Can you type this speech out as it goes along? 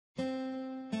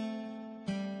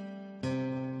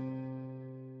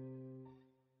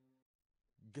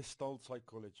Gestalt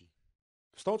Psychology.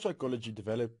 Gestalt Psychology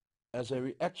developed as a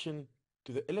reaction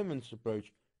to the elements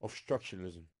approach of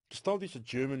structuralism. Gestalt is a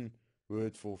German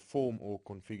word for form or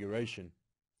configuration.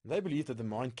 They believe that the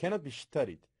mind cannot be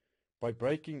studied by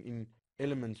breaking in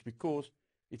elements because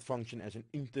it functions as an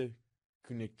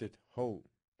interconnected whole.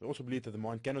 They also believe that the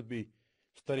mind cannot be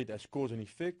studied as cause and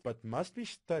effect, but must be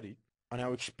studied and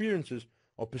how experiences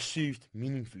are perceived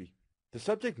meaningfully. The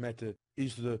subject matter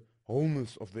is the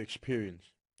wholeness of the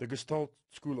experience. The Gestalt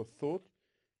school of thought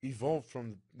evolved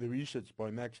from the research by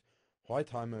Max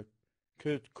Wertheimer,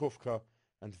 Kurt Koffka,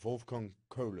 and Wolfgang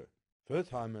Kohler.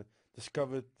 Wertheimer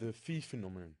discovered the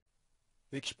Phi-phenomenon,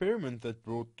 the experiment that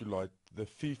brought to light the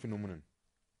Phi-phenomenon.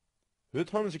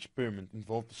 Wertheimer's experiment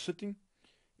involved sitting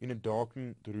in a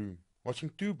darkened room, watching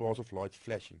two bars of light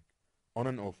flashing, on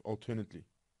and off alternately.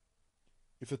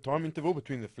 If the time interval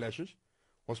between the flashes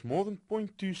was more than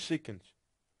 0.2 seconds,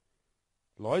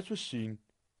 lights were seen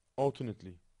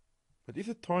alternately. But if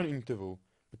the time interval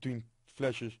between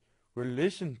flashes were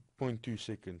less than 0.2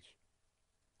 seconds,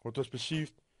 what was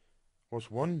perceived was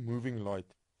one moving light.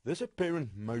 This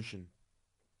apparent motion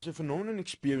is a phenomenon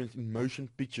experienced in motion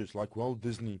pictures like Walt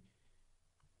Disney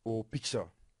or Pixar,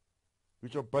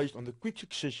 which are based on the quick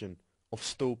succession of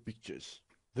still pictures.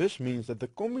 This means that the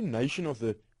combination of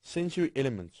the sensory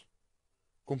elements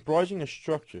comprising a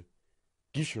structure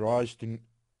gives rise to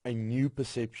a new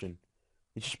perception,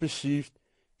 which is perceived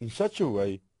in such a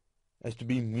way as to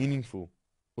be meaningful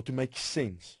or to make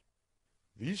sense.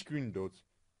 These green dots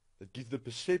that give the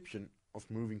perception of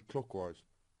moving clockwise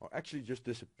are actually just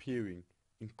disappearing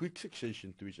in quick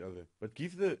succession to each other, but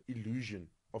give the illusion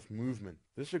of movement.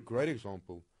 This is a great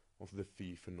example of the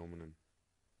Phi-phenomenon.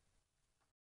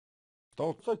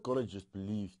 Gestalt psychologists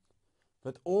believed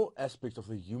that all aspects of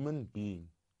the human being's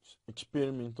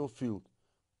experimental field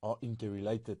are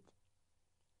interrelated,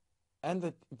 and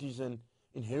that it is an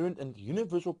inherent and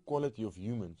universal quality of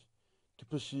humans to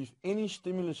perceive any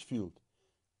stimulus field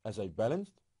as a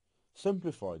balanced,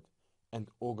 simplified, and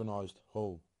organized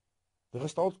whole. The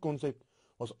Gestalt concept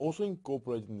was also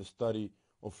incorporated in the study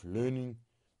of learning,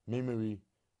 memory,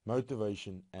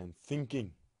 motivation, and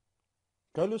thinking.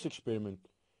 Kohler's experiment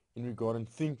in regarding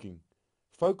thinking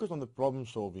focused on the problem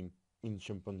solving in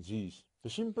chimpanzees. The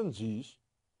chimpanzees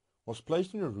was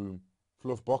placed in a room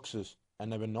full of boxes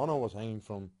and a banana was hanging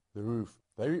from the roof.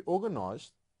 They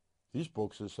reorganized these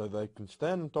boxes so they can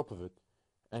stand on top of it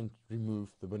and remove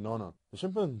the banana. The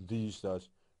chimpanzees thus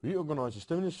reorganized the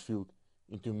stimulus field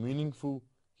into a meaningful,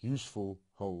 useful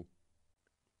whole.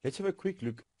 Let's have a quick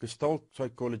look at Gestalt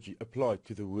psychology applied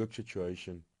to the work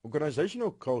situation.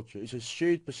 Organizational culture is a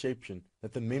shared perception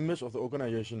that the members of the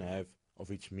organization have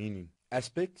of its meaning.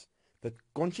 Aspects that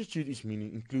constitute its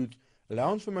meaning include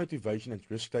allowance for motivation and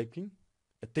risk-taking,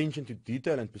 attention to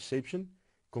detail and perception,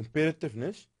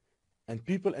 competitiveness, and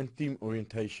people and team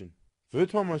orientation.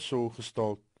 Wertheimer saw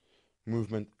Gestalt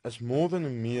movement as more than a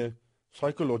mere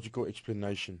psychological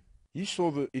explanation. He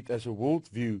saw it as a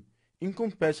world-view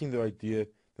encompassing the idea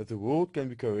that the world can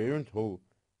be a coherent whole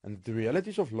and that the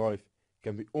realities of life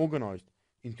can be organized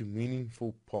into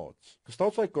meaningful parts.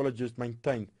 Gestalt psychologists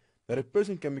maintain that a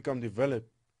person can become developed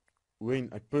when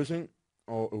a person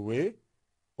are aware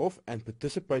of and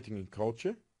participating in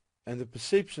culture, and the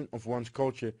perception of one's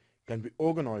culture can be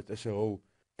organized as a whole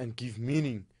and give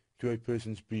meaning to a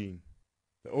person's being.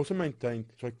 They also maintain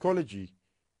psychology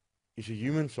is a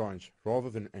human science rather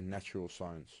than a natural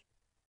science.